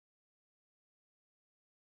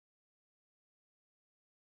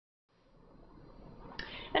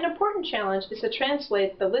An important challenge is to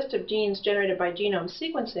translate the list of genes generated by genome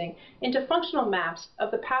sequencing into functional maps of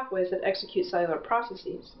the pathways that execute cellular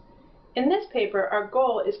processes. In this paper, our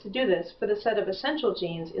goal is to do this for the set of essential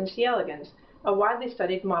genes in C. elegans, a widely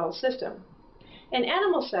studied model system. In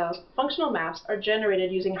animal cells, functional maps are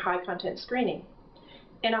generated using high-content screening.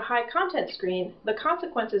 In a high-content screen, the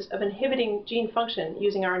consequences of inhibiting gene function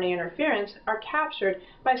using RNA interference are captured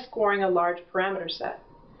by scoring a large parameter set.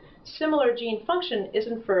 Similar gene function is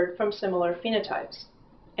inferred from similar phenotypes,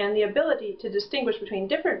 and the ability to distinguish between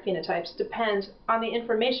different phenotypes depends on the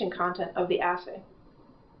information content of the assay.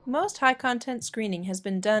 Most high-content screening has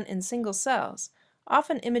been done in single cells,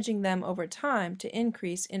 often imaging them over time to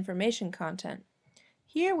increase information content.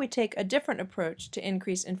 Here we take a different approach to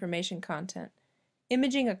increase information content,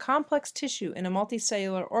 imaging a complex tissue in a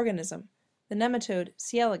multicellular organism, the nematode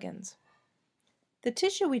C. elegans. The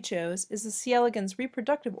tissue we chose is the C. elegans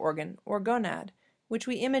reproductive organ, or gonad, which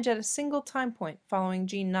we image at a single time point following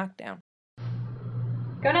gene knockdown.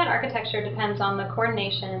 Gonad architecture depends on the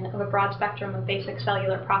coordination of a broad spectrum of basic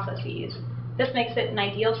cellular processes. This makes it an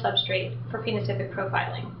ideal substrate for phenotypic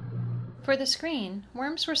profiling. For the screen,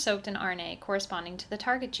 worms were soaked in RNA corresponding to the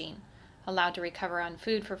target gene, allowed to recover on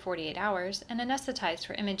food for 48 hours, and anesthetized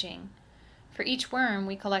for imaging. For each worm,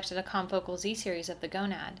 we collected a confocal Z series of the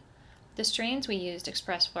gonad. The strains we used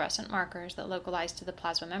expressed fluorescent markers that localized to the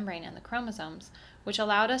plasma membrane and the chromosomes, which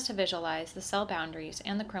allowed us to visualize the cell boundaries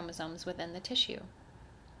and the chromosomes within the tissue.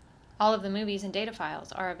 All of the movies and data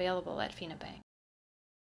files are available at Phenobank.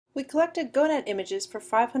 We collected gonad images for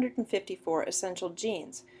 554 essential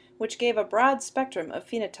genes, which gave a broad spectrum of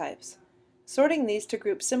phenotypes. Sorting these to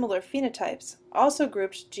group similar phenotypes also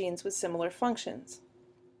grouped genes with similar functions.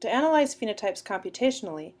 To analyze phenotypes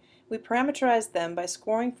computationally, we parameterized them by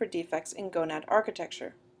scoring for defects in gonad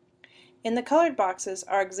architecture. In the colored boxes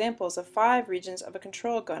are examples of 5 regions of a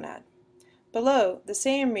control gonad. Below, the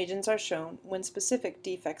same regions are shown when specific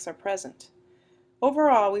defects are present.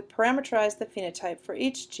 Overall, we parameterized the phenotype for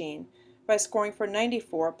each gene by scoring for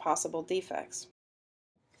 94 possible defects.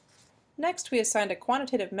 Next, we assigned a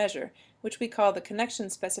quantitative measure, which we call the Connection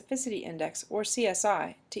Specificity Index, or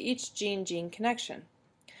CSI, to each gene-gene connection.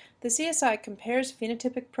 The CSI compares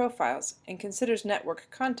phenotypic profiles and considers network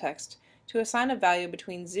context to assign a value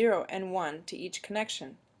between 0 and 1 to each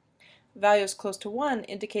connection. Values close to 1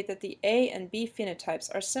 indicate that the A and B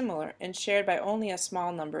phenotypes are similar and shared by only a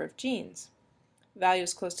small number of genes.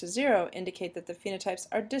 Values close to 0 indicate that the phenotypes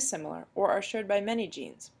are dissimilar or are shared by many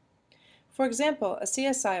genes. For example, a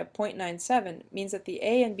CSI of 0.97 means that the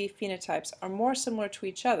A and B phenotypes are more similar to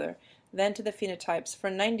each other than to the phenotypes for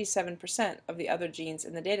 97% of the other genes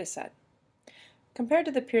in the dataset. Compared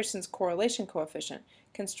to the Pearson's correlation coefficient,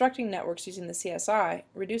 constructing networks using the CSI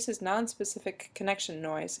reduces nonspecific connection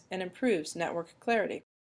noise and improves network clarity.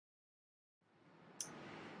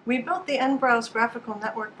 We built the NBrowse graphical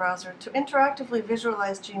network browser to interactively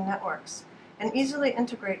visualize gene networks and easily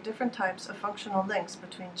integrate different types of functional links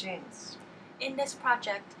between genes. In this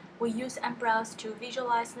project, we use NBrowse to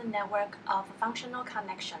visualize the network of functional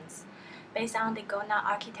connections based on the gonad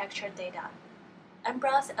architecture data.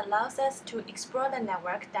 NBrowse allows us to explore the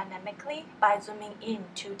network dynamically by zooming in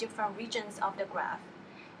to different regions of the graph,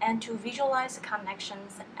 and to visualize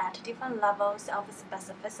connections at different levels of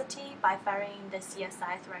specificity by varying the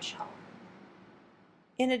CSI threshold.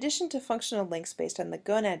 In addition to functional links based on the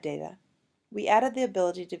gonad data, we added the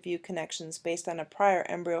ability to view connections based on a prior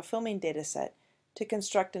embryo filming dataset to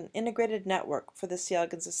construct an integrated network for the C.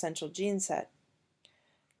 elegans essential gene set.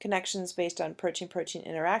 Connections based on protein-protein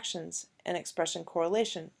interactions and expression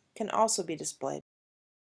correlation can also be displayed.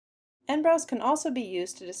 NBrowse can also be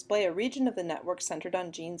used to display a region of the network centered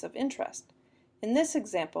on genes of interest. In this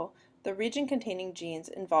example, the region containing genes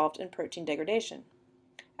involved in protein degradation.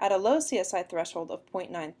 At a low CSI threshold of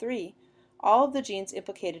 0.93, all of the genes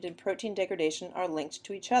implicated in protein degradation are linked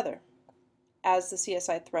to each other. As the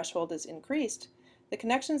CSI threshold is increased, the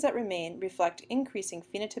connections that remain reflect increasing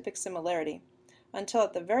phenotypic similarity, until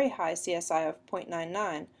at the very high CSI of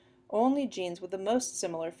 0.99, only genes with the most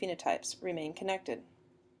similar phenotypes remain connected.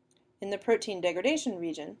 In the protein degradation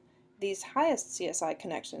region, these highest CSI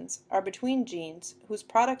connections are between genes whose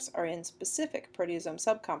products are in specific proteasome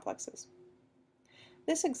subcomplexes.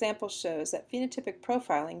 This example shows that phenotypic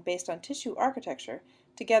profiling based on tissue architecture,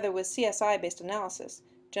 together with CSI-based analysis,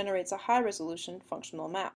 generates a high-resolution functional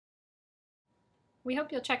map. We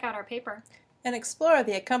hope you'll check out our paper And explore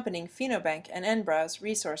the accompanying Phenobank and NBrowse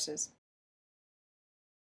resources.